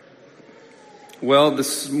Well,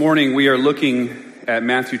 this morning we are looking at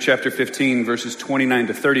Matthew chapter 15, verses 29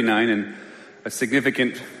 to 39, and a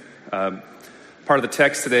significant part of the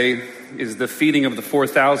text today is the feeding of the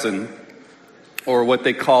 4,000, or what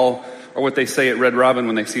they call, or what they say at Red Robin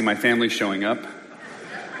when they see my family showing up.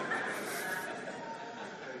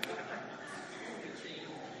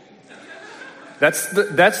 That's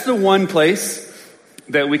the one place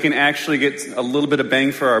that we can actually get a little bit of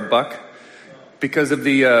bang for our buck because of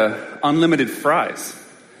the unlimited fries.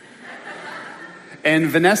 And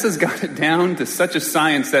Vanessa's got it down to such a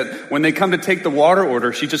science that when they come to take the water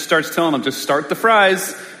order, she just starts telling them, just start the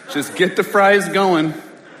fries, just get the fries going.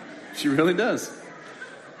 She really does.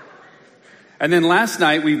 And then last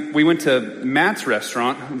night, we went to Matt's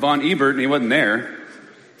restaurant, Von Ebert, and he wasn't there.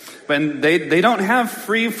 But they don't have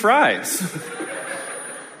free fries.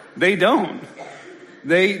 They don't.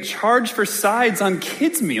 They charge for sides on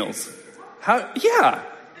kids' meals. How do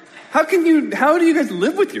you guys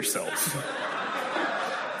live with yourselves?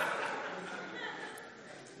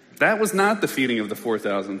 That was not the feeding of the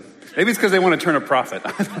 4,000. Maybe it's because they want to turn a profit.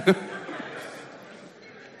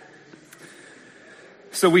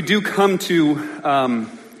 So we do come to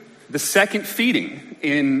the second feeding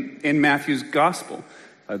in Matthew's gospel.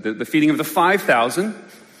 The feeding of the 5,000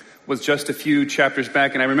 was just a few chapters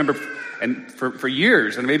back, and I remember, and for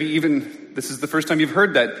years, and maybe even this is the first time you've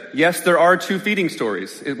heard that, yes, there are two feeding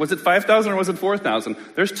stories. Was it 5,000 or was it 4,000?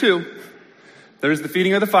 There's two. There's the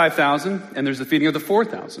feeding of the 5,000, and there's the feeding of the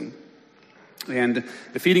 4,000. And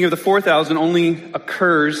the feeding of the 4,000 only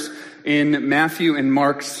occurs in Matthew and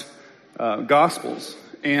Mark's Gospels.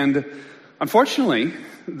 And unfortunately,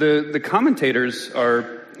 the commentators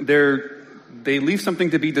they leave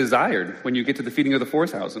something to be desired when you get to the feeding of the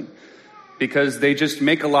 4,000, because they just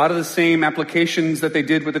make a lot of the same applications that they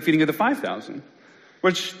did with the feeding of the 5,000,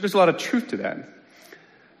 which there's a lot of truth to that.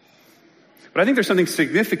 But I think there's something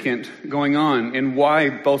significant going on in why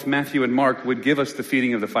both Matthew and Mark would give us the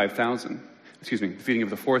feeding of the 5,000. The feeding of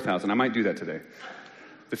the 4,000. I might do that today.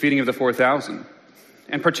 The feeding of the 4,000.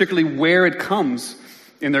 And particularly where it comes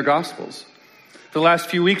in their Gospels. For the last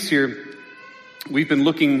few weeks here, we've been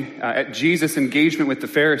looking at Jesus' engagement with the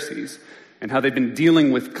Pharisees and how they've been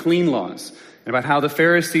dealing with clean laws, and about how the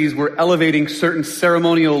Pharisees were elevating certain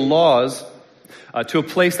ceremonial laws to a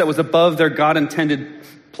place that was above their God-intended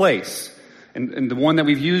place. And the one that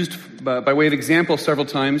we've used by way of example several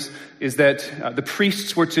times is that the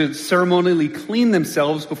priests were to ceremonially clean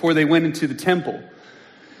themselves before they went into the temple.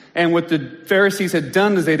 And what the Pharisees had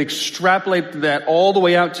done is they'd extrapolated that all the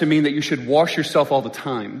way out to mean that you should wash yourself all the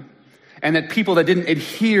time. And that people that didn't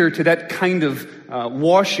adhere to that kind of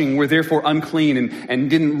washing were therefore unclean and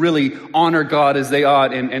didn't really honor God as they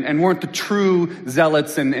ought, and weren't the true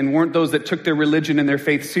zealots and weren't those that took their religion and their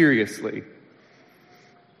faith seriously.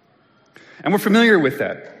 And we're familiar with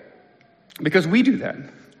that because we do that.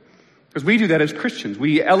 Because we do that as Christians.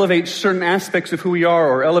 We elevate certain aspects of who we are,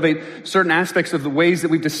 or elevate certain aspects of the ways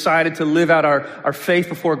that we've decided to live out our faith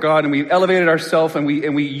before God, and we elevated ourselves, and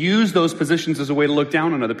we use those positions as a way to look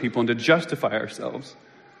down on other people and to justify ourselves.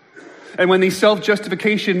 And when these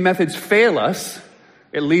self-justification methods fail us,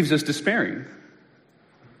 it leaves us despairing.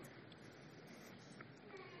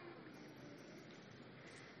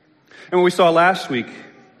 And what we saw last week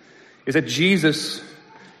is that Jesus,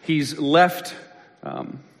 he's left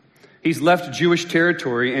Jewish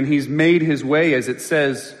territory, and he's made his way, as it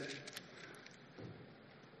says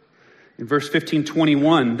in verse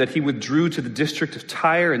 15:21, that he withdrew to the district of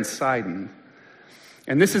Tyre and Sidon.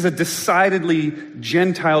 And this is a decidedly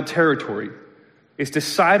Gentile territory. It's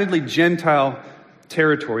decidedly Gentile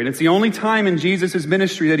territory. And it's the only time in Jesus'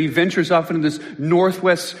 ministry that he ventures off into this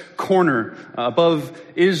northwest corner above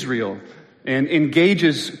Israel and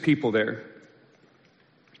engages people there.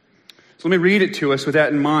 So let me read it to us with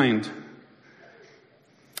that in mind.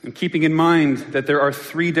 And keeping in mind that there are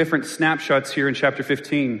three different snapshots here in chapter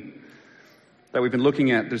 15 that we've been looking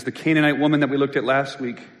at. There's the Canaanite woman that we looked at last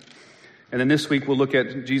week. And then this week we'll look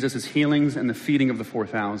at Jesus' healings and the feeding of the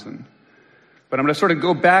 4,000. But I'm going to sort of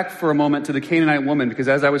go back for a moment to the Canaanite woman, because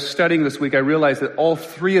as I was studying this week, I realized that all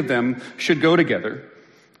three of them should go together,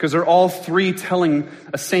 because they're all three telling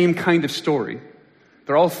a same kind of story.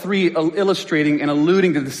 They're all three illustrating and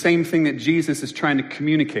alluding to the same thing that Jesus is trying to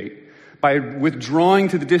communicate by withdrawing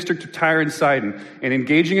to the district of Tyre and Sidon and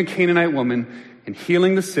engaging a Canaanite woman and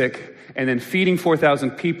healing the sick and then feeding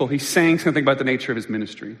 4,000 people. He's saying something about the nature of his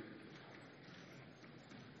ministry.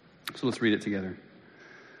 So let's read it together.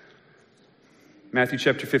 Matthew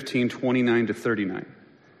chapter 15, 29 to 39.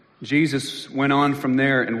 Jesus went on from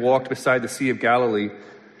there and walked beside the Sea of Galilee,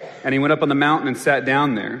 And he went up on the mountain and sat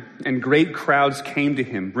down there. And great crowds came to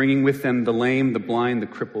him, bringing with them the lame, the blind, the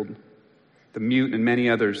crippled, the mute, and many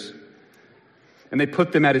others. And they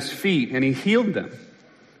put them at his feet, and he healed them.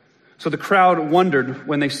 So the crowd wondered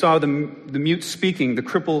when they saw the mute speaking, the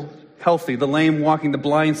cripple healthy, the lame walking, the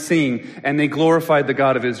blind seeing, and they glorified the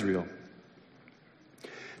God of Israel.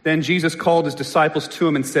 Then Jesus called his disciples to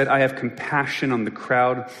him and said, I have compassion on the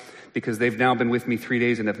crowd, because they've now been with me 3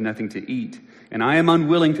 days and have nothing to eat. And I am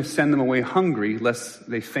unwilling to send them away hungry, lest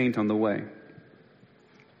they faint on the way.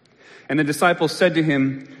 And the disciples said to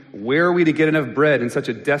him, where are we to get enough bread in such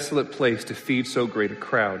a desolate place to feed so great a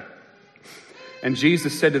crowd? And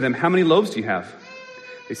Jesus said to them, how many loaves do you have?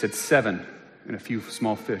 They said, 7, and a few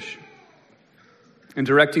small fish. And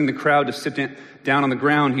directing the crowd to sit down on the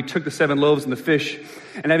ground, he took the 7 loaves and the fish,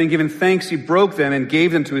 and having given thanks, he broke them and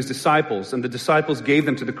gave them to his disciples, and the disciples gave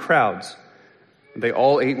them to the crowds. And they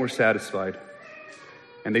all ate and were satisfied.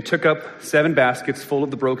 And they took up 7 baskets full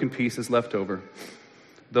of the broken pieces left over.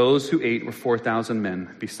 Those who ate were 4,000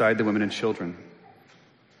 men, beside the women and children.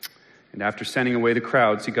 And after sending away the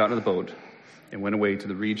crowds, he got into the boat and went away to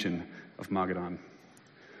the region of Magadan.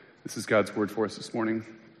 This is God's word for us this morning.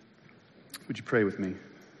 Would you pray with me?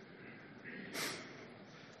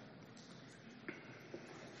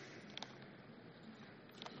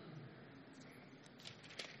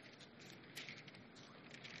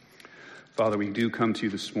 Father, we do come to you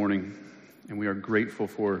this morning, and we are grateful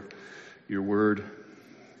for your word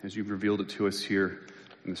as you've revealed it to us here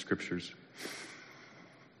in the scriptures.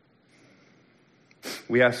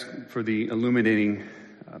 We ask for the illuminating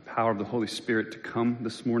power of the Holy Spirit to come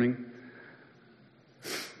this morning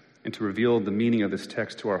and to reveal the meaning of this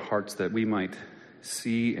text to our hearts, that we might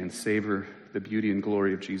see and savor the beauty and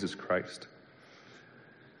glory of Jesus Christ.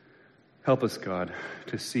 Help us, God,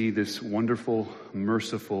 to see this wonderful,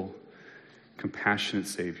 merciful, compassionate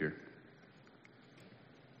Savior.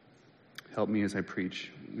 Help me as I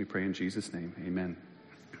preach. We pray in Jesus' name. Amen.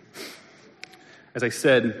 As I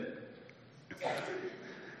said,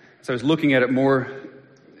 as I was looking at it more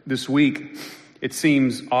this week, it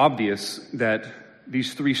seems obvious that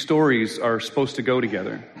these 3 stories are supposed to go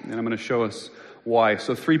together. And I'm going to show us why.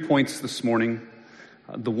 So 3 points this morning.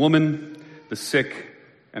 The woman, the sick,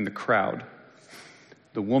 and the crowd.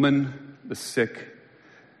 The woman, the sick,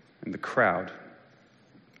 and the crowd.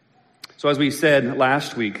 So as we said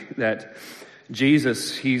last week, that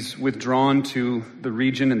Jesus, he's withdrawn to the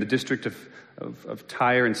region and the district of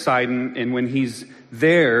Tyre and Sidon, and when he's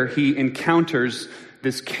there, he encounters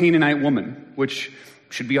this Canaanite woman, which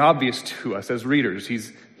should be obvious to us as readers.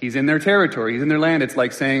 He's in their territory, he's in their land. It's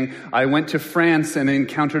like saying, I went to France and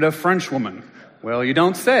encountered a French woman. Well, you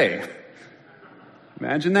don't say.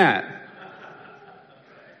 Imagine that.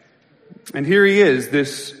 And here he is,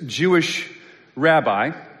 this Jewish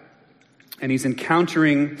rabbi, and he's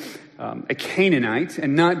encountering a Canaanite,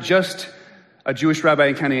 and not just a Jewish rabbi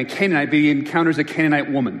encountering a Canaanite, but he encounters a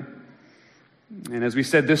Canaanite woman. And as we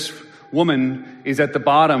said, this woman is at the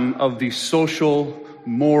bottom of the social,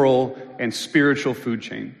 moral, and spiritual food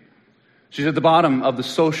chain. She's at the bottom of the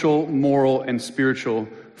social, moral, and spiritual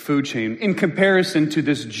food chain in comparison to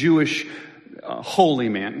this Jewish holy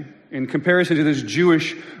man, in comparison to this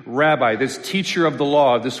Jewish rabbi, this teacher of the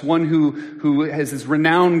law, this one who has his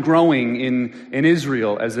renown growing in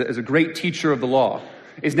Israel as a great teacher of the law,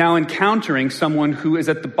 is now encountering someone who is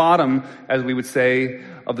at the bottom, as we would say,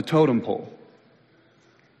 of the totem pole.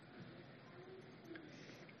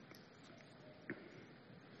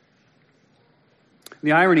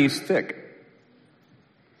 The irony is thick.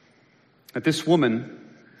 That this woman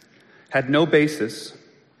had no basis,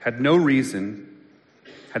 had no reason,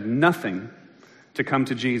 had nothing to come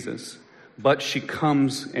to Jesus, but she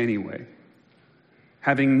comes anyway.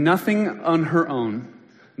 Having nothing on her own,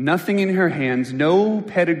 nothing in her hands, no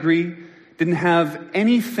pedigree, didn't have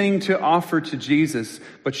anything to offer to Jesus,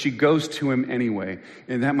 but she goes to him anyway.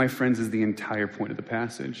 And that, my friends, is the entire point of the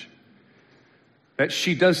passage. That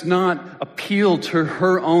she does not appeal to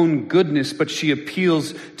her own goodness, but she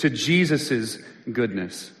appeals to Jesus'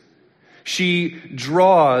 goodness. She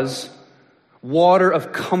draws water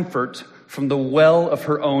of comfort from the well of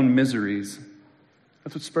her own miseries.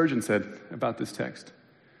 That's what Spurgeon said about this text.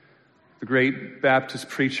 The great Baptist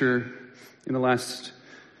preacher in the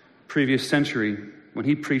previous century, when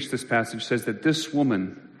he preached this passage, says that this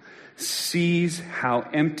woman sees how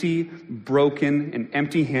empty, broken, and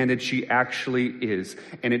empty-handed she actually is.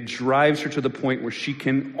 And it drives her to the point where she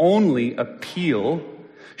can only appeal,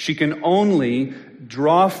 she can only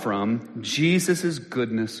draw from Jesus'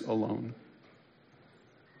 goodness alone.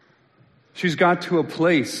 She's got to a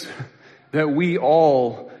place that we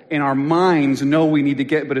all in our minds know we need to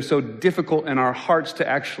get, but it's so difficult in our hearts to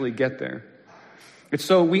actually get there. It's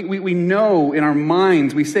so we know in our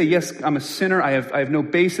minds, we say, yes, I'm a sinner, I have no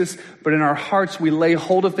basis, but in our hearts we lay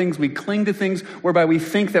hold of things, we cling to things whereby we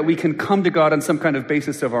think that we can come to God on some kind of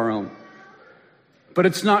basis of our own. But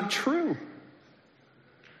it's not true.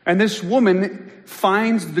 And this woman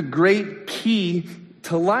finds the great key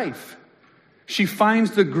to life. She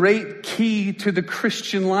finds the great key to the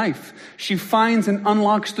Christian life. She finds and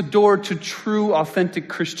unlocks the door to true, authentic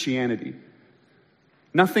Christianity.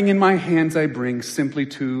 Nothing in my hands I bring, simply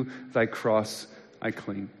to thy cross I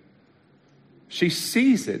cling. She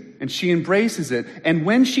sees it and she embraces it. And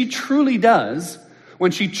when she truly does,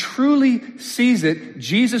 when she truly sees it,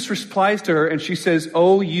 Jesus replies to her and she says,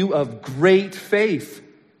 "Oh, you of great faith."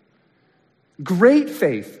 Great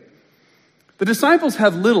faith. The disciples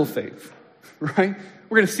have little faith, right?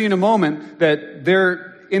 We're going to see in a moment that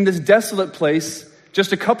they're in this desolate place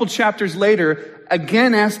just a couple chapters later,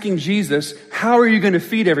 again asking Jesus, how are you going to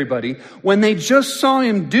feed everybody? When they just saw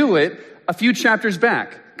him do it a few chapters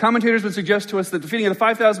back. Commentators would suggest to us that the feeding of the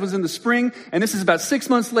 5,000 was in the spring, and this is about 6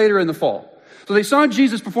 months later in the fall. So they saw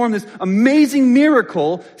Jesus perform this amazing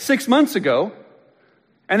miracle 6 months ago,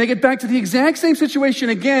 and they get back to the exact same situation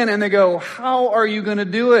again, and they go, how are you going to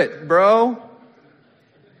do it, bro?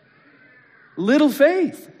 Little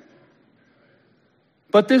faith.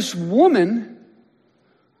 But this woman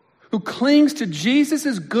who clings to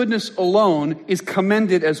Jesus' goodness alone is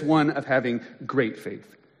commended as one of having great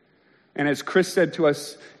faith. And as Chris said to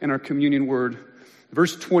us in our communion word,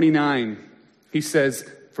 verse 29, he says,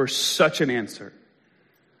 for such an answer.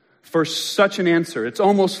 For such an answer. It's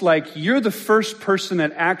almost like you're the first person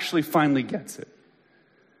that actually finally gets it.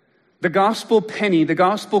 The gospel penny, the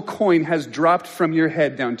gospel coin has dropped from your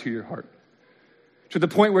head down to your heart. To the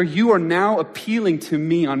point where you are now appealing to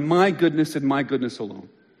me on my goodness and my goodness alone.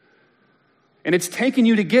 And it's taken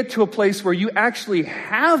you to get to a place where you actually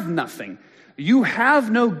have nothing. You have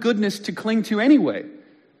no goodness to cling to anyway.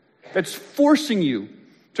 That's forcing you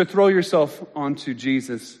to throw yourself onto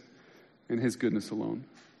Jesus and his goodness alone.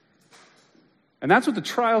 And that's what the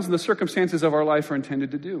trials and the circumstances of our life are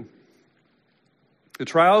intended to do. The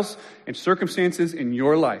trials and circumstances in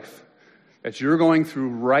your life that you're going through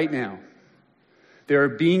right now, they are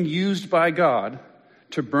being used by God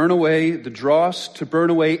to burn away the dross, to burn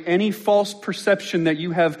away any false perception that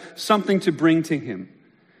you have something to bring to him.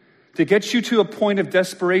 To get you to a point of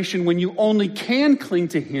desperation when you only can cling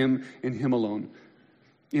to him and him alone.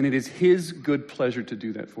 And it is his good pleasure to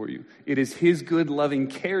do that for you. It is his good loving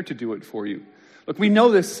care to do it for you. Look, we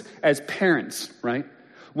know this as parents, right?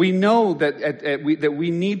 We know that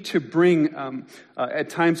we need to bring, at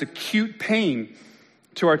times, acute pain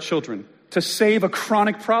to our children to save a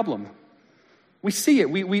chronic problem. We see it.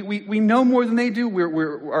 We know more than they do.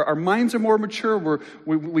 Our minds are more mature.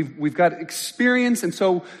 We've got experience. And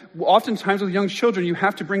so oftentimes with young children, you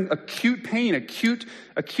have to bring acute pain,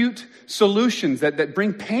 acute solutions that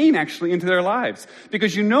bring pain actually into their lives.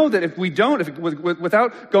 Because you know that if we don't,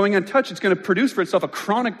 without going untouched, it's going to produce for itself a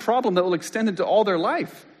chronic problem that will extend into all their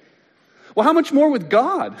life. Well, how much more with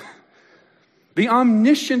God? The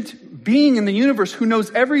omniscient being in the universe who knows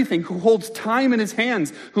everything, who holds time in his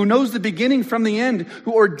hands, who knows the beginning from the end,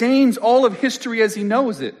 who ordains all of history as he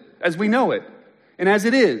knows it, as we know it, and as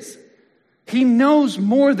it is. He knows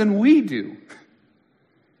more than we do.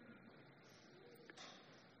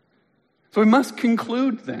 So we must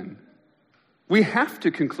conclude then. We have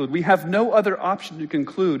to conclude. We have no other option to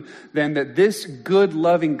conclude than that this good,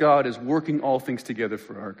 loving God is working all things together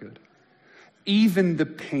for our good. Even the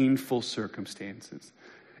painful circumstances.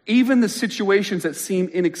 Even the situations that seem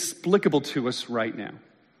inexplicable to us right now.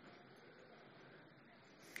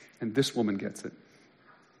 And this woman gets it.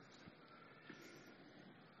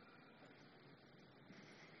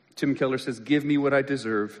 Tim Keller says, give me what I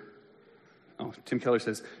deserve. Oh, Tim Keller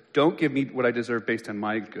says, don't give me what I deserve based on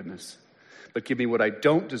my goodness, but give me what I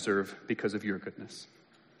don't deserve because of your goodness.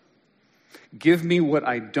 Give me what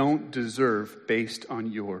I don't deserve based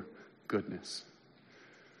on your goodness.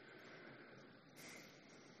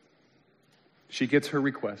 She gets her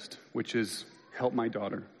request, which is, help my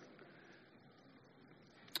daughter.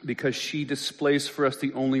 Because she displays for us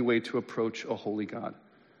the only way to approach a holy God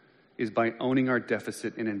is by owning our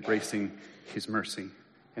deficit and embracing his mercy.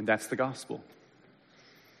 And that's the gospel.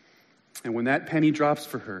 And when that penny drops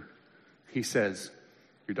for her, he says,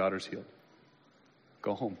 your daughter's healed.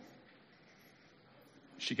 Go home.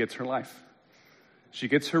 She gets her life. She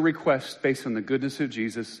gets her request based on the goodness of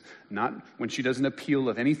Jesus, not when she doesn't appeal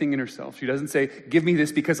of anything in herself. She doesn't say, give me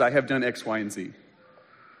this because I have done X, Y, and Z.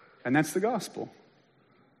 And that's the gospel.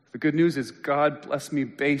 The good news is God blessed me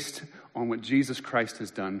based on what Jesus Christ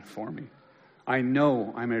has done for me. I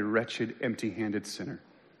know I'm a wretched, empty-handed sinner.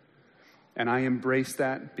 And I embrace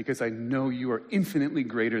that because I know you are infinitely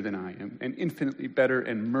greater than I am, and infinitely better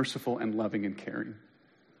and merciful and loving and caring.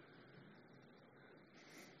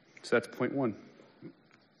 So that's point one. Well,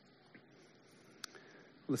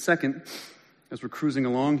 the second, as we're cruising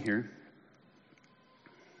along here,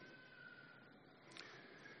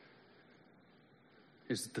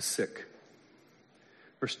 is the sick.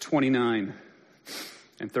 Verse 29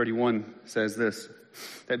 and 31 says this,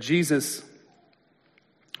 that Jesus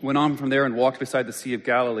went on from there and walked beside the Sea of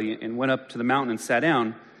Galilee and went up to the mountain and sat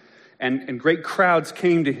down, and great crowds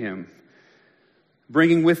came to him,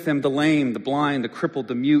 bringing with them the lame, the blind, the crippled,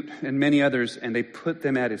 the mute, and many others, and they put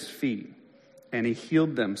them at his feet. And he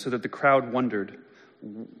healed them, so that the crowd wondered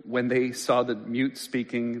when they saw the mute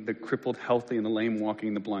speaking, the crippled healthy, and the lame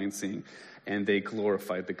walking, the blind seeing, and they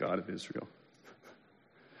glorified the God of Israel.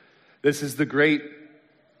 This is the great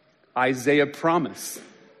Isaiah promise.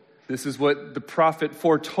 This is what the prophet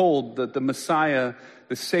foretold that the Messiah,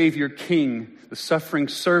 the Savior King, the suffering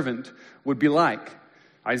servant would be like.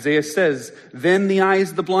 Isaiah says, then the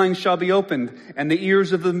eyes of the blind shall be opened, and the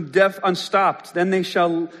ears of the deaf unstopped. Then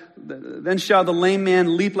shall the lame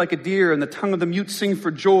man leap like a deer, and the tongue of the mute sing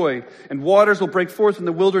for joy. And waters will break forth in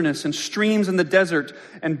the wilderness, and streams in the desert,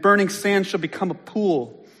 and burning sand shall become a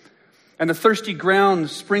pool. And the thirsty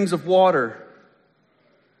ground, springs of water.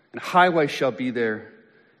 And a highway shall be there,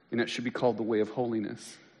 and it should be called the way of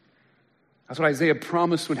holiness. That's what Isaiah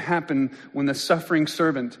promised would happen when the suffering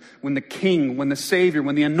servant, when the king, when the savior,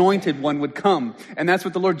 when the anointed one would come. And that's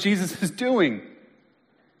what the Lord Jesus is doing.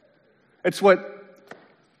 It's what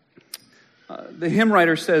the hymn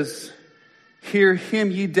writer says, hear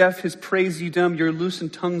him, ye deaf, his praise ye dumb, your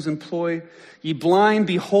loosened tongues employ. Ye blind,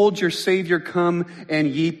 behold your Savior come,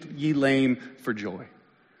 and yeep ye lame for joy.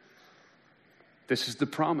 This is the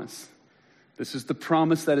promise. This is the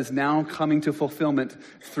promise that is now coming to fulfillment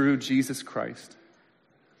through Jesus Christ.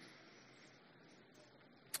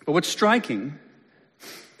 But what's striking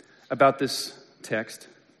about this text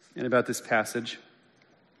and about this passage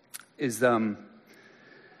is, and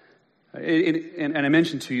I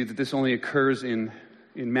mentioned to you that this only occurs in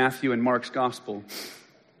Matthew and Mark's gospel,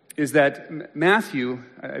 is that Matthew,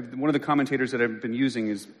 one of the commentators that I've been using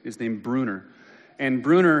is named Bruner. And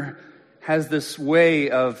Bruner has this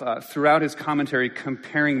way of, throughout his commentary,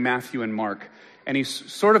 comparing Matthew and Mark. And he's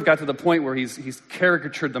sort of got to the point where he's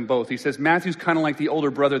caricatured them both. He says, Matthew's kind of like the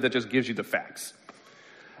older brother that just gives you the facts.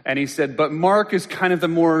 And he said, but Mark is kind of the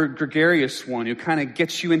more gregarious one who kind of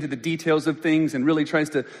gets you into the details of things and really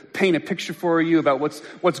tries to paint a picture for you about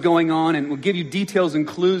what's going on and will give you details and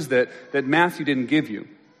clues that Matthew didn't give you.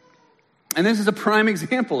 And this is a prime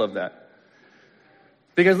example of that.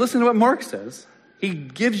 Because listen to what Mark says. He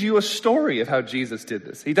gives you a story of how Jesus did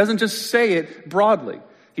this. He doesn't just say it broadly.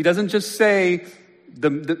 He doesn't just say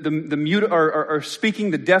the mute are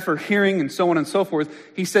speaking, the deaf are hearing, and so on and so forth.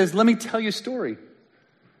 He says, let me tell you a story.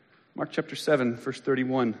 Mark chapter 7, verse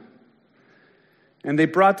 31. And they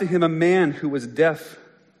brought to him a man who was deaf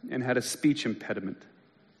and had a speech impediment.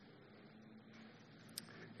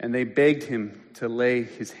 And they begged him to lay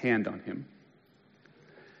his hand on him.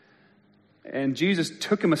 And Jesus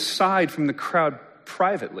took him aside from the crowd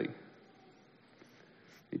privately.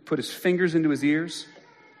 He put his fingers into his ears,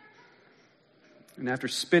 and after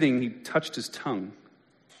spitting, he touched his tongue.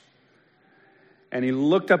 And he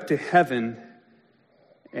looked up to heaven,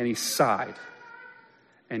 and he sighed.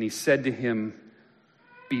 And he said to him,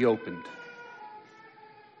 be opened.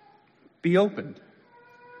 Be opened.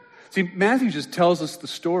 See, Matthew just tells us the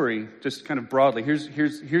story, just kind of broadly. Here's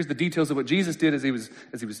the details of what Jesus did as he was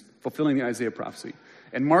fulfilling the Isaiah prophecy.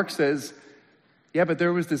 And Mark says, yeah, but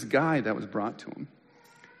there was this guy that was brought to him.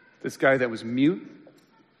 This guy that was mute.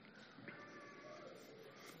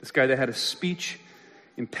 This guy that had a speech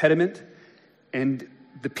impediment. And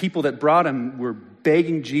the people that brought him were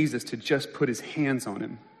begging Jesus to just put his hands on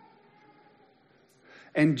him.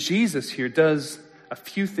 And Jesus here does a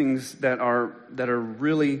few things that are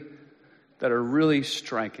really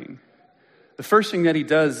striking. The first thing that he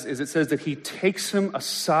does is it says that he takes him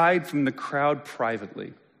aside from the crowd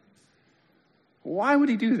privately. Why would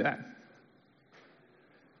he do that?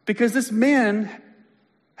 Because this man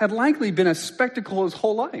had likely been a spectacle his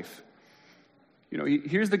whole life. You know,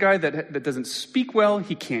 here's the guy that doesn't speak well,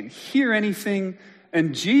 he can't hear anything,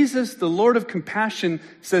 and Jesus, the Lord of compassion,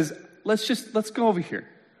 says, let's go over here.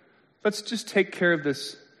 Let's just take care of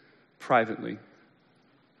this privately.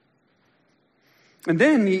 And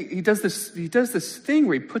then he does this thing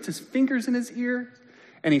where he puts his fingers in his ear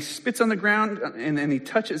And he spits on the ground, and then he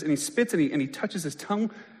touches, and he spits, and he touches his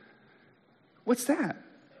tongue. What's that?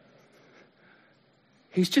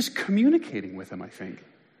 He's just communicating with him, I think.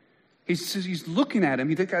 He's looking at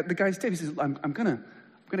him. The guy's dead. He says, I'm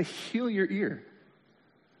gonna heal your ear.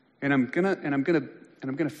 And I'm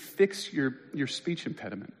gonna fix your speech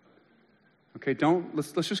impediment. Okay,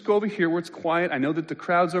 let's just go over here where it's quiet. I know that the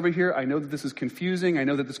crowd's over here. I know that this is confusing. I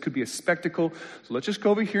know that this could be a spectacle. So let's just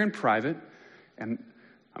go over here in private, and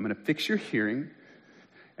I'm going to fix your hearing,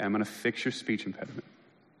 and I'm going to fix your speech impediment.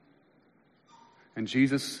 And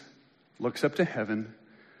Jesus looks up to heaven,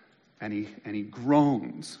 and he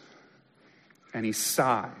groans, and he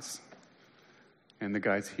sighs, and the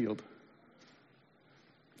guy's healed.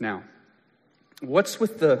 Now, what's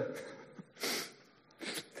with the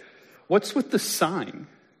sign?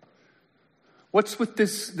 What's with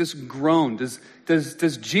this groan?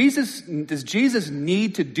 Does Jesus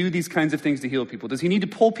need to do these kinds of things to heal people? Does he need to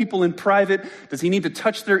pull people in private? Does he need to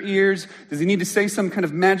touch their ears? Does he need to say some kind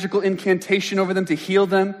of magical incantation over them to heal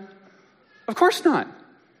them? Of course not.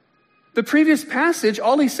 The previous passage,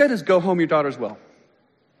 all he said is, go home, your daughter's well.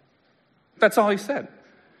 That's all he said.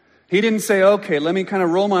 He didn't say, okay, let me kind of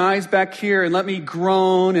roll my eyes back here and let me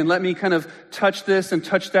groan and let me kind of touch this and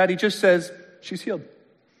touch that. He just says, she's healed.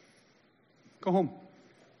 Go home.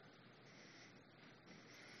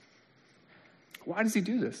 Why does he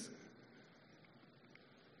do this?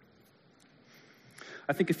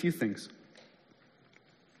 I think a few things.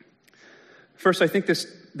 First, I think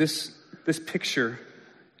this picture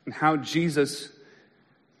and how Jesus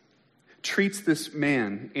treats this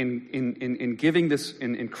man in giving this,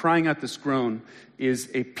 in crying out this groan,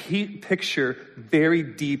 is a picture very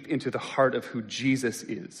deep into the heart of who Jesus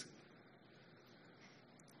is.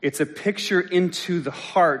 It's a picture into the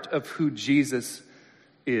heart of who Jesus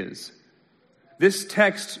is. This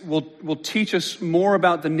text will teach us more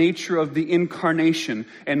about the nature of the incarnation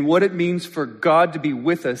and what it means for God to be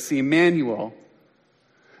with us, the Emmanuel,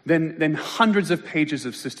 than hundreds of pages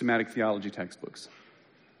of systematic theology textbooks.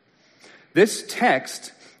 This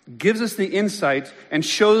text gives us the insight and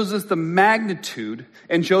shows us the magnitude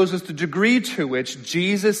and shows us the degree to which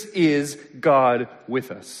Jesus is God with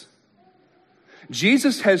us.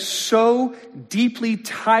 Jesus has so deeply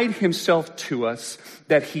tied himself to us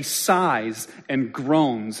that he sighs and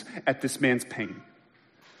groans at this man's pain.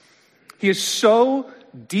 He is so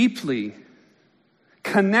deeply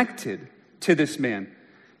connected to this man.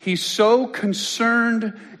 He's so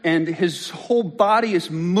concerned, and his whole body is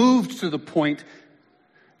moved to the point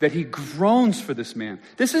that he groans for this man.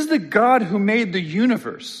 This is the God who made the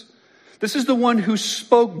universe. This is the one who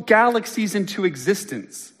spoke galaxies into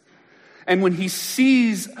existence. And when he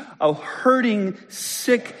sees a hurting,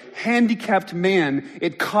 sick, handicapped man,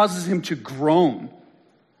 it causes him to groan.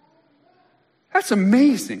 That's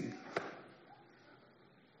amazing.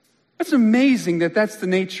 That's amazing that that's the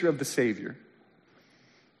nature of the Savior.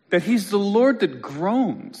 That he's the Lord that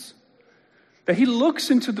groans. That he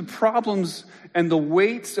looks into the problems and the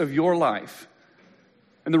weights of your life.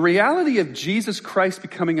 And the reality of Jesus Christ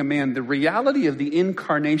becoming a man, the reality of the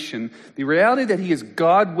incarnation, the reality that he is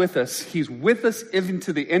God with us, he's with us even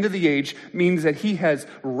to the end of the age, means that he has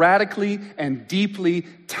radically and deeply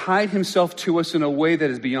tied himself to us in a way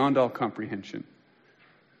that is beyond all comprehension.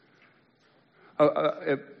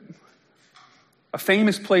 A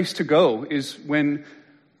famous place to go is when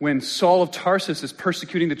Saul of Tarsus is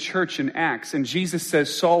persecuting the church in Acts, and Jesus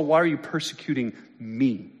says, Saul, why are you persecuting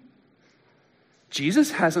me?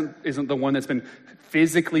 Jesus isn't the one that's been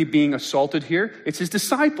physically being assaulted here. It's his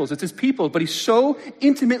disciples, it's his people, but he so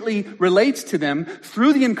intimately relates to them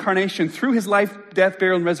through the incarnation, through his life, death,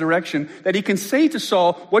 burial, and resurrection, that he can say to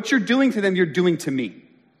Saul, what you're doing to them, you're doing to me.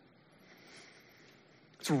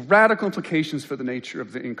 It's radical implications for the nature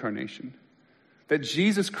of the incarnation. That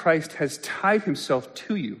Jesus Christ has tied himself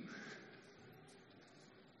to you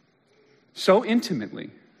so intimately,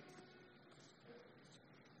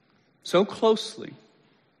 so closely,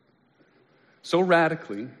 so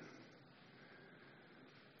radically,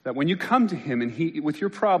 that when you come to him and he, with your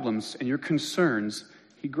problems and your concerns,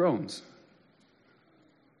 he groans.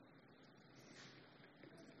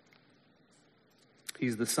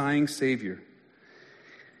 He's the sighing Savior.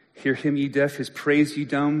 Hear him, ye deaf, his praise, ye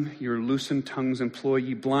dumb, your loosened tongues employ,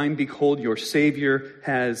 ye blind, behold, your Savior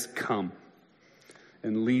has come.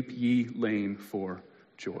 And leap ye lame for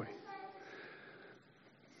joy.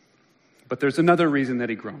 But there's another reason that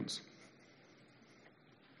he groans.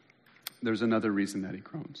 There's another reason that he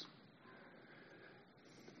groans.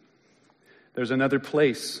 There's another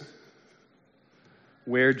place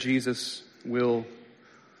where Jesus will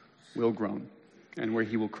groan and where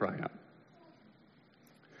he will cry out.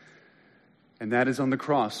 And that is on the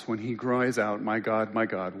cross when he cries out, my God,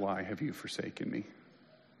 why have you forsaken me?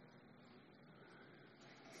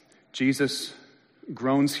 Jesus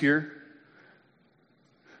groans here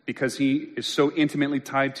because he is so intimately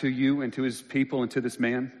tied to you and to his people and to this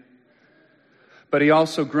man. But he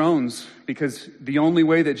also groans because the only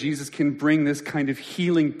way that Jesus can bring this kind of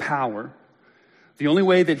healing power, the only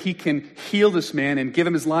way that he can heal this man and give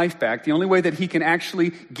him his life back, the only way that he can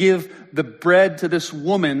actually give the bread to this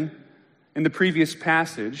woman in the previous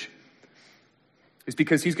passage is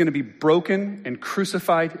because he's going to be broken and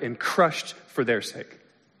crucified and crushed for their sake.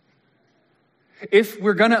 If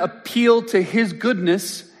we're going to appeal to his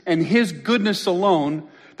goodness and his goodness alone,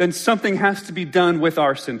 then something has to be done with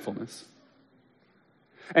our sinfulness.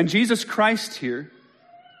 And Jesus Christ here,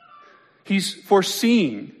 he's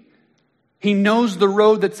foreseeing. He knows the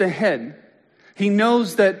road that's ahead. He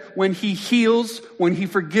knows that when he heals, when he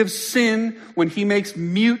forgives sin, when he makes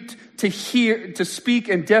mute to hear, to speak,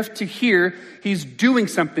 and deaf to hear, he's doing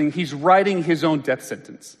something. He's writing his own death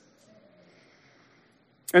sentence.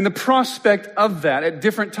 And the prospect of that, at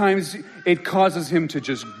different times, it causes him to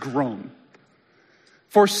just groan.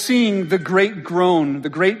 Foreseeing the great groan, the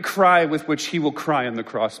great cry with which he will cry on the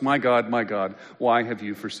cross, my God, why have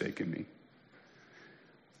you forsaken me?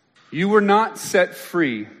 You were not set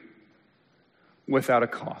free without a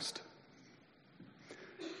cost.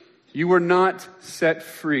 You were not set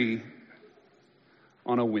free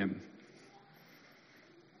on a whim.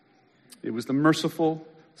 It was the merciful,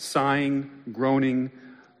 sighing, groaning,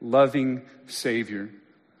 loving Savior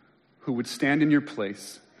who would stand in your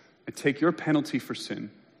place and take your penalty for sin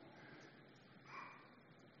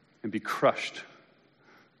and be crushed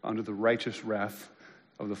under the righteous wrath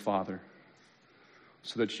of the Father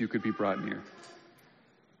so that you could be brought near.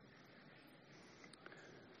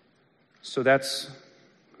 So that's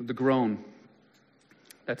the groan.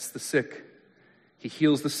 That's the sick. He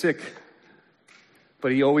heals the sick,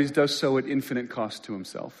 but he always does so at infinite cost to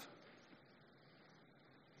himself.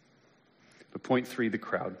 But point 3, the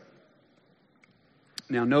crowd.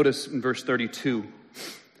 Now notice in verse 32,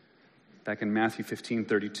 back in Matthew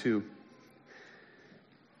 15:32,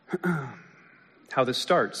 how this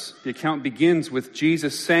starts. The account begins with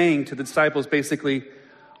Jesus saying to the disciples basically,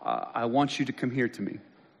 I want you to come here to me.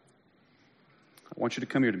 I want you to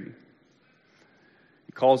come here to me.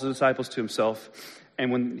 He calls the disciples to himself,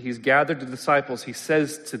 and when he's gathered the disciples, he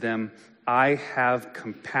says to them, I have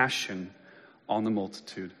compassion on the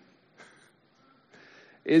multitude.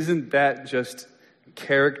 Isn't that just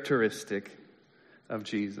characteristic of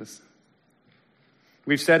Jesus?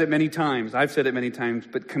 We've said it many times. I've said it many times,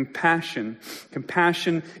 but compassion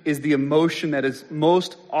is the emotion that is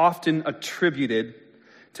most often attributed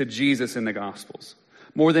to Jesus in the Gospels.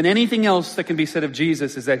 More than anything else that can be said of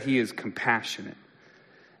Jesus is that he is compassionate.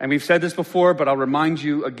 And we've said this before, but I'll remind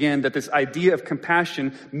you again that this idea of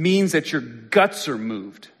compassion means that your guts are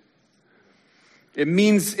moved. It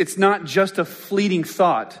means it's not just a fleeting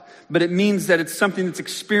thought, but it means that it's something that's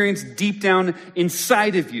experienced deep down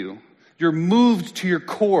inside of you. You're moved to your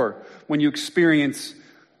core when you experience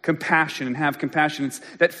compassion and have compassion. It's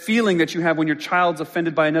that feeling that you have when your child's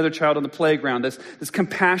offended by another child on the playground, this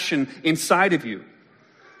compassion inside of you.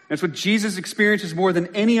 That's what Jesus experiences more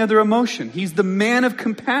than any other emotion. He's the man of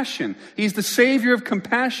compassion. He's the Savior of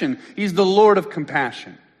compassion. He's the Lord of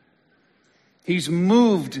compassion. He's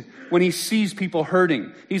moved when he sees people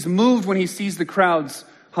hurting. He's moved when he sees the crowds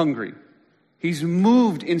hungry. He's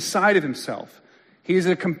moved inside of himself. He is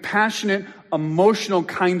a compassionate, emotional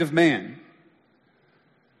kind of man.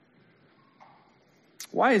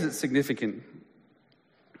 Why is it significant,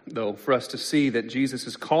 though, for us to see that Jesus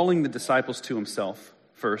is calling the disciples to himself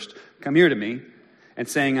first, come here to me, and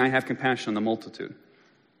saying, I have compassion on the multitude?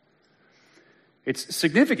 It's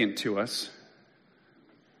significant to us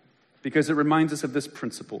because it reminds us of this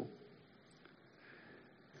principle,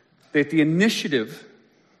 that the initiative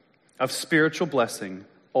of spiritual blessing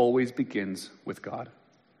always begins with God.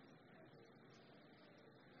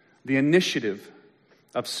 The initiative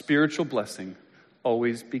of spiritual blessing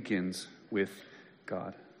always begins with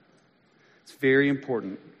God. It's very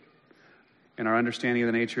important in our understanding of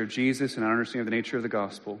the nature of Jesus and our understanding of the nature of the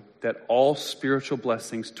gospel that all spiritual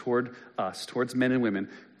blessings toward us, towards men and women,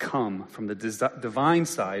 come from the divine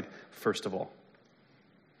side first of all.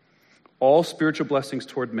 All spiritual blessings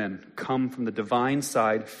toward men come from the divine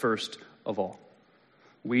side first of all.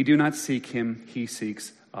 We do not seek him, he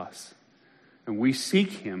seeks us. And we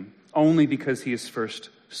seek him only because he has first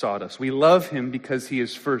sought us. We love him because he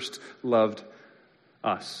has first loved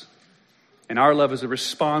us. And our love is a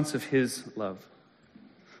response of his love.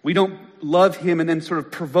 We don't love him and then sort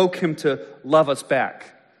of provoke him to love us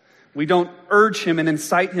back. We don't urge him and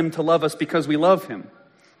incite him to love us because we love him.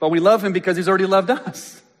 But we love him because he's already loved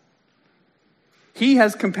us. He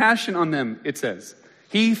has compassion on them, it says.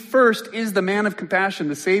 He first is the man of compassion,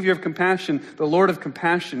 the Savior of compassion, the Lord of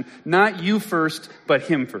compassion. Not you first, but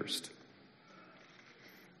him first.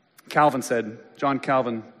 Calvin said, John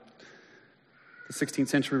Calvin, the 16th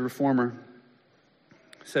century reformer,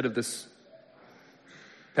 said of this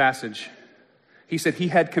passage, he said, he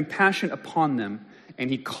had compassion upon them, and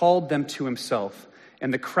he called them to himself.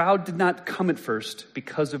 And the crowd did not come at first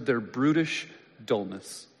because of their brutish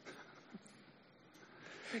dullness.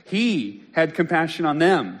 He had compassion on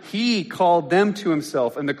them. He called them to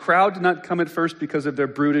himself, and the crowd did not come at first because of their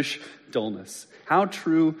brutish dullness. How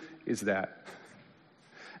true is that?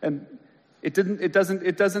 And it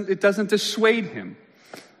doesn't dissuade him.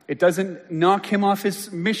 It doesn't knock him off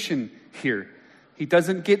his mission here. He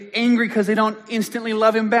doesn't get angry because they don't instantly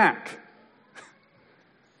love him back.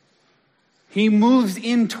 He moves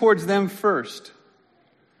in towards them first,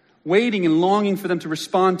 waiting and longing for them to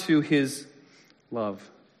respond to his love.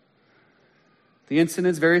 The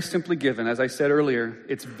incident is very simply given. As I said earlier,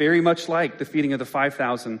 it's very much like the feeding of the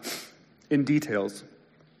 5,000 in details.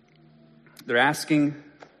 They're asking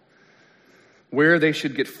where they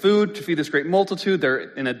should get food to feed this great multitude. They're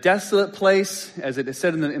in a desolate place, as it is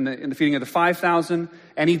said in the feeding of the 5,000.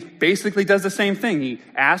 And he basically does the same thing. He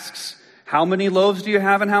asks, how many loaves do you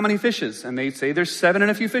have and how many fishes? And they say there's 7 and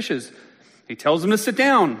a few fishes. He tells them to sit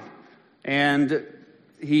down. And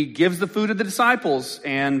he gives the food to the disciples.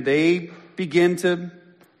 And they begin to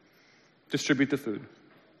distribute the food.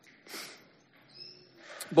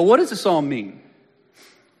 But what does this all mean?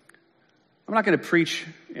 I'm not going to preach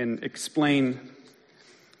and explain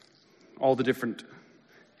all the different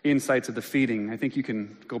insights of the feeding. I think you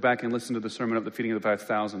can go back and listen to the sermon of the feeding of the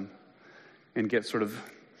 5,000 and get sort of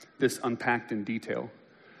this unpacked in detail.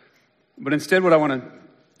 But instead, what I want to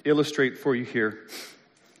illustrate for you here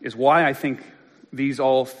is why I think these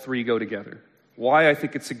all three go together. Why I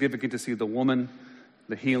think it's significant to see the woman,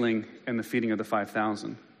 the healing, and the feeding of the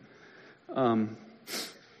 5,000.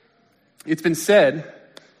 It's been said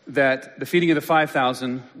that the feeding of the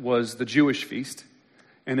 5,000 was the Jewish feast,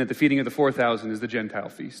 and that the feeding of the 4,000 is the Gentile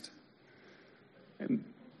feast.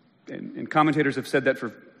 And commentators have said that for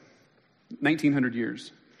 1,900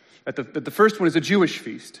 years. That the first one is a Jewish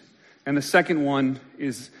feast, and the second one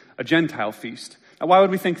is a Gentile feast. Now, why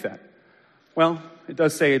would we think that? Well, it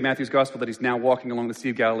does say in Matthew's gospel that he's now walking along the Sea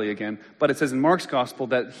of Galilee again, but it says in Mark's gospel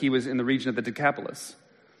that he was in the region of the Decapolis,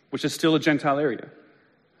 which is still a Gentile area.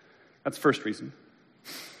 That's the first reason.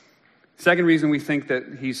 Second reason we think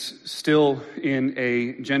that he's still in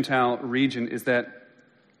a Gentile region is that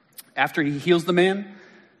after he heals the man,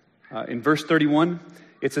 in verse 31,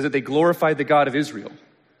 it says that they glorified the God of Israel.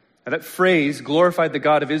 Now that phrase, glorified the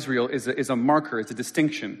God of Israel, is a marker, it's a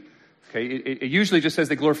distinction. Okay, it usually just says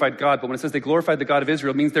they glorified God, but when it says they glorified the God of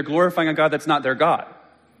Israel, it means they're glorifying a God that's not their God.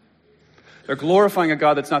 They're glorifying a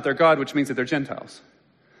God that's not their God, which means that they're Gentiles.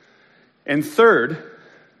 And third,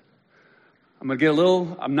 I'm going to get a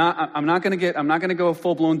little, I'm not going to go a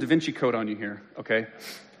full-blown Da Vinci Code on you here, okay?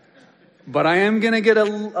 But I am going to get a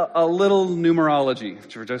little numerology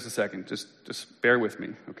for just a second. Just bear with me,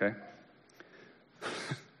 okay?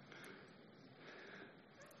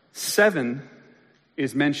 7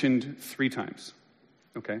 is mentioned 3 times,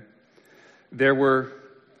 okay? There were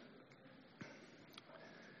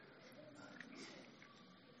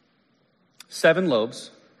 7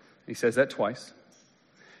 loaves. He says that twice.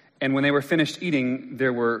 And when they were finished eating,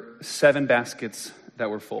 there were 7 baskets that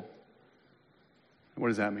were full. What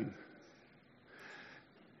does that mean?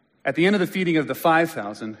 At the end of the feeding of the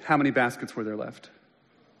 5,000, how many baskets were there left?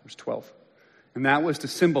 There was 12. And that was to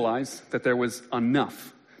symbolize that there was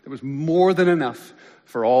enough. There was more than enough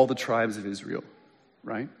for all the tribes of Israel,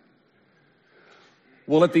 right?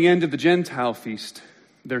 Well, at the end of the Gentile feast,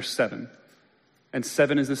 there's 7. And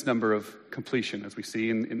 7 is this number of completion, as we see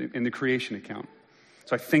in the creation account.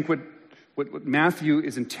 So I think what Matthew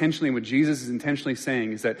is intentionally, what Jesus is intentionally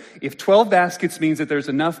saying is that if 12 baskets means that there's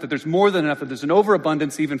enough, that there's more than enough, that there's an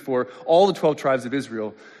overabundance even for all the 12 tribes of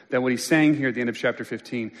Israel, then what he's saying here at the end of chapter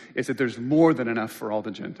 15 is that there's more than enough for all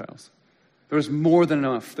the Gentiles. There's more than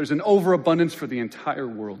enough. There's an overabundance for the entire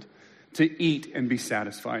world to eat and be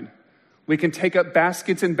satisfied. We can take up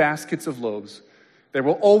baskets and baskets of loaves. There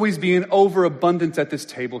will always be an overabundance at this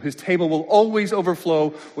table. His table will always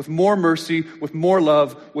overflow with more mercy, with more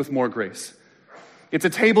love, with more grace. It's a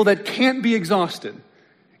table that can't be exhausted.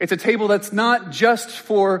 It's a table that's not just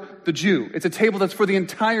for the Jew. It's a table that's for the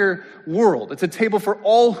entire world. It's a table for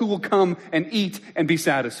all who will come and eat and be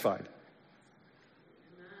satisfied.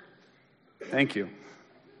 Thank you.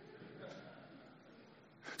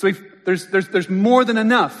 So there's more than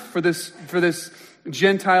enough for this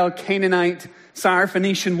Gentile, Canaanite,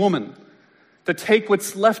 Syrophoenician woman to take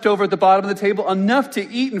what's left over at the bottom of the table, enough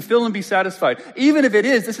to eat and fill and be satisfied. Even if it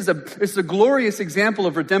is, this is a glorious example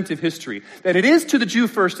of redemptive history, that it is to the Jew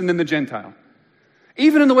first and then the Gentile.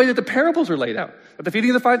 Even in the way that the parables are laid out. That the feeding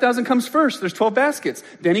of the 5,000 comes first. There's 12 baskets.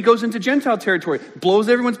 Then he goes into Gentile territory, blows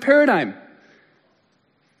everyone's paradigm.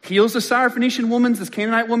 Heals the Syrophoenician woman's, this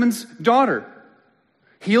Canaanite woman's daughter.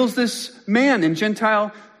 Heals this man in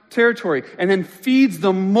Gentile territory. And then feeds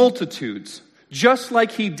the multitudes. Just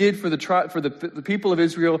like he did for the people of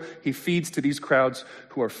Israel, he feeds to these crowds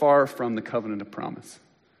who are far from the covenant of promise.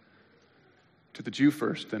 To the Jew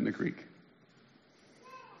first, then the Greek.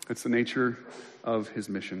 That's the nature of his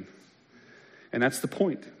mission. And that's the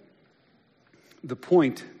point. The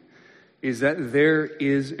point is that there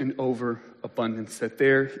is an overabundance, that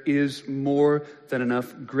there is more than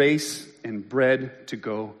enough grace and bread to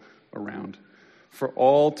go around. For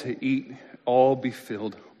all to eat, all be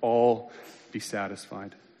filled, all be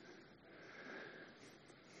satisfied.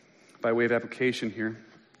 By way of application here,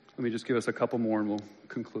 let me just give us a couple more and we'll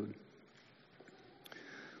conclude.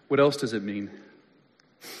 What else does it mean?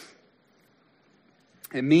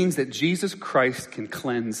 It means that Jesus Christ can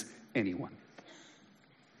cleanse anyone.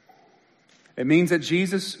 It means that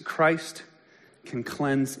Jesus Christ can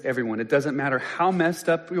cleanse everyone. It doesn't matter how messed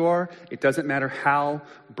up you are. It doesn't matter how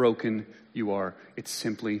broken you are. It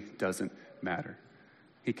simply doesn't matter.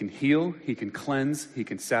 He can heal, he can cleanse, he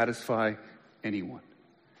can satisfy anyone.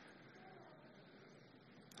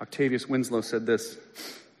 Octavius Winslow said this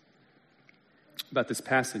about this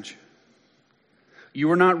passage. You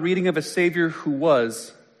are not reading of a Savior who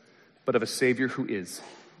was, but of a Savior who is.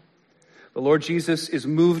 The Lord Jesus is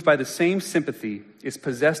moved by the same sympathy, is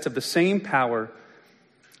possessed of the same power,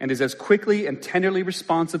 and is as quickly and tenderly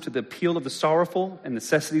responsive to the appeal of the sorrowful and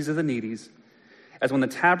necessities of the needy as when the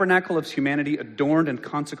tabernacle of humanity adorned and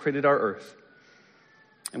consecrated our earth,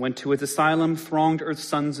 and when to his asylum thronged earth's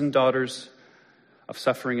sons and daughters of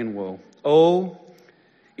suffering and woe. Oh,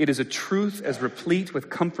 it is a truth as replete with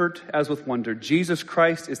comfort as with wonder. Jesus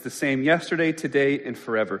Christ is the same yesterday, today, and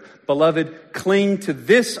forever. Beloved, cling to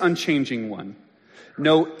this unchanging one.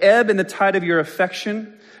 No ebb in the tide of your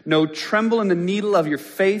affection, no tremble in the needle of your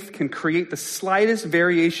faith can create the slightest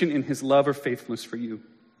variation in his love or faithfulness for you.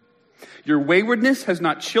 Your waywardness has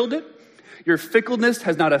not chilled it. Your fickleness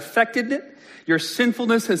has not affected it. Your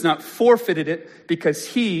sinfulness has not forfeited it, because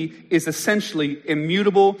he is essentially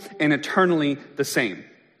immutable and eternally the same.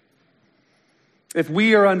 If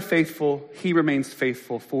we are unfaithful, he remains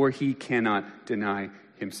faithful, for he cannot deny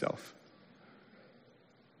himself.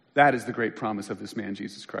 That is the great promise of this man,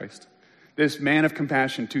 Jesus Christ. This man of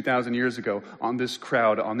compassion 2,000 years ago on this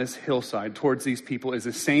crowd, on this hillside, towards these people, is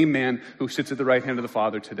the same man who sits at the right hand of the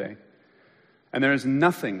Father today. And there is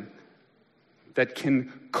nothing that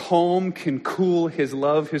can calm, can cool his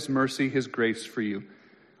love, his mercy, his grace for you.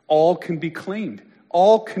 All can be cleaned.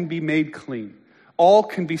 All can be made clean. All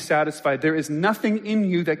can be satisfied. There is nothing in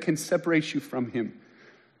you that can separate you from him.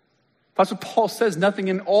 Apostle Paul says nothing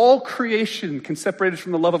in all creation can separate us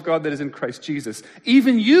from the love of God that is in Christ Jesus.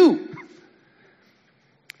 Even you.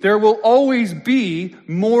 There will always be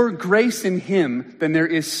more grace in him than there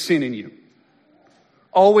is sin in you.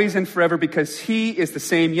 Always and forever, because he is the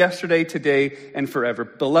same yesterday, today, and forever.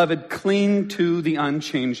 Beloved, cling to the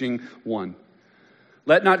unchanging one.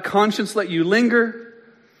 Let not conscience let you linger,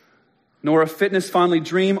 nor a fitness fondly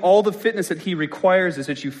dream. All the fitness that he requires is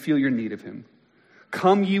that you feel your need of him.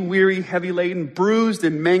 Come, ye weary, heavy laden, bruised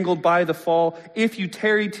and mangled by the fall. If you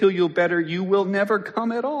tarry till you'll better, you will never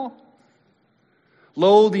come at all.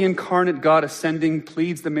 Lo, the incarnate God ascending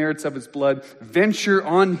pleads the merits of his blood. Venture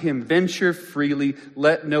on him, venture freely.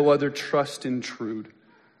 Let no other trust intrude.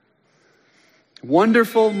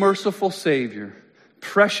 Wonderful, merciful Savior,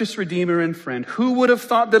 precious Redeemer and friend, who would have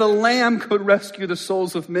thought that a lamb could rescue the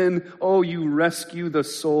souls of men? Oh, you rescue the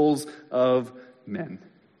souls of men.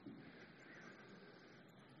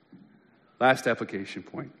 Last application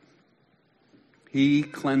point. He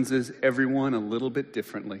cleanses everyone a little bit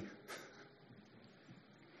differently.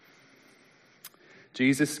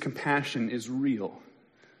 Jesus' compassion is real,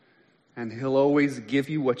 and he'll always give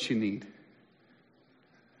you what you need.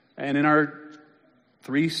 And in our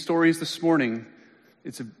 3 stories this morning,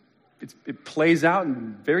 it plays out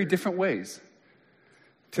in very different ways.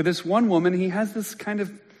 To this one woman, he has this kind of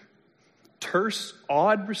terse,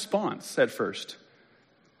 odd response at first.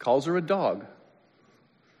 Calls her a dog.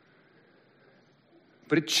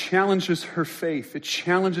 But it challenges her faith. It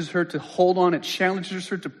challenges her to hold on. It challenges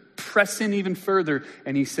her to press in even further.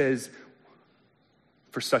 And he says,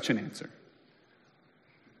 for such an answer.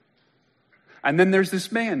 And then there's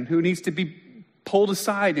this man who needs to be pulled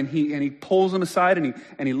aside, and he pulls him aside,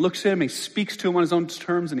 and he looks at him, and he speaks to him on his own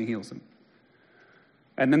terms, and he heals him.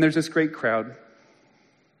 And then there's this great crowd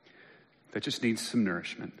that just needs some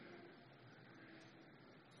nourishment.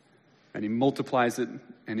 And he multiplies it,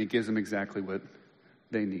 and he gives them exactly what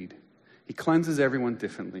they need. He cleanses everyone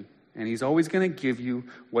differently, and he's always going to give you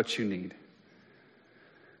what you need.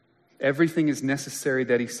 Everything is necessary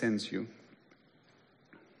that he sends you.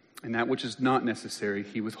 And that which is not necessary,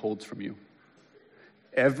 he withholds from you.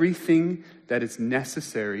 Everything that is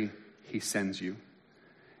necessary, he sends you.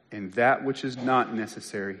 And that which is not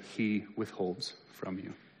necessary, he withholds from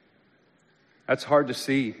you. That's hard to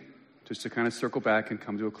see, just to kind of circle back and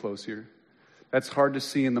come to a close here. That's hard to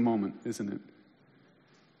see in the moment, isn't it?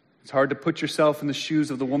 It's hard to put yourself in the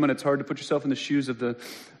shoes of the woman. It's hard to put yourself in the shoes of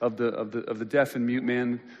the deaf and mute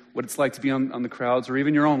man, what it's like to be on the crowds, or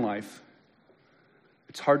even your own life.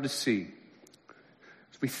 It's hard to see.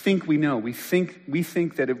 We think we know. We think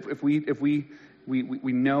that if we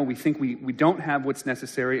know, we think we don't have what's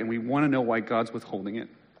necessary, and we want to know why God's withholding it.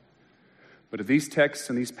 But if these texts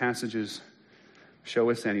and these passages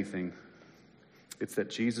show us anything, it's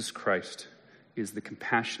that Jesus Christ is the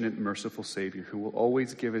compassionate, merciful Savior who will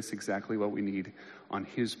always give us exactly what we need on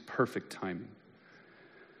his perfect timing.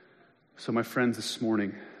 So my friends, this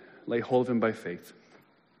morning, lay hold of him by faith.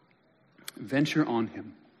 Venture on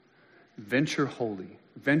him. Venture wholly.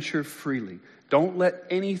 Venture freely. Don't let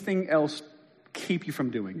anything else keep you from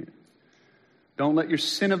doing it. Don't let your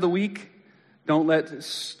sin of the week, don't let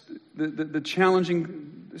the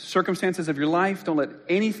challenging circumstances of your life, don't let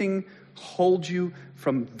anything hold you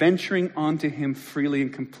from venturing onto him freely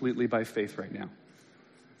and completely by faith right now.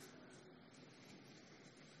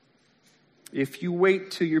 If you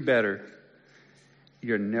wait till you're better,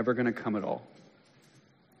 you're never going to come at all.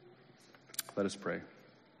 Let us pray.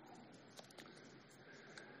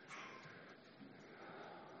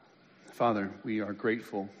 Father, we are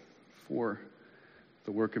grateful for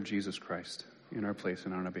the work of Jesus Christ in our place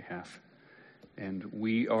and on our behalf. And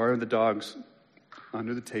we are the dogs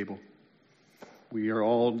under the table. We are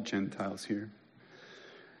all Gentiles here.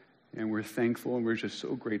 And we're thankful and we're just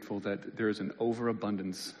so grateful that there is an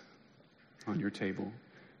overabundance on your table,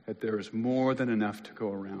 that there is more than enough to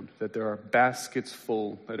go around, that there are baskets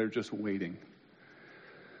full that are just waiting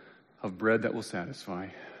of bread that will satisfy.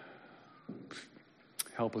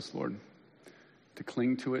 Help us, Lord, to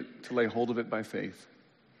cling to it, to lay hold of it by faith.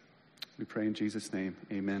 We pray in Jesus' name,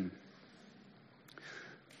 amen.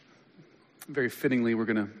 Very fittingly, we're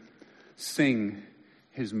going to sing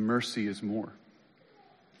His Mercy is More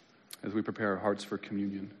as we prepare our hearts for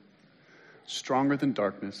communion. Stronger than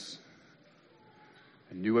darkness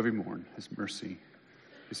and new every morn, His mercy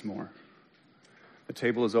is more. The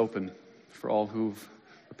table is open for all who've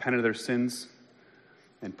repented of their sins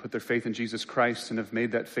and put their faith in Jesus Christ and have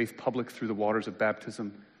made that faith public through the waters of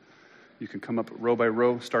baptism. You can come up row by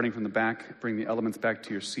row, starting from the back, bring the elements back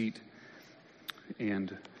to your seat,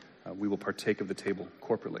 and we will partake of the table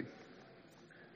corporately.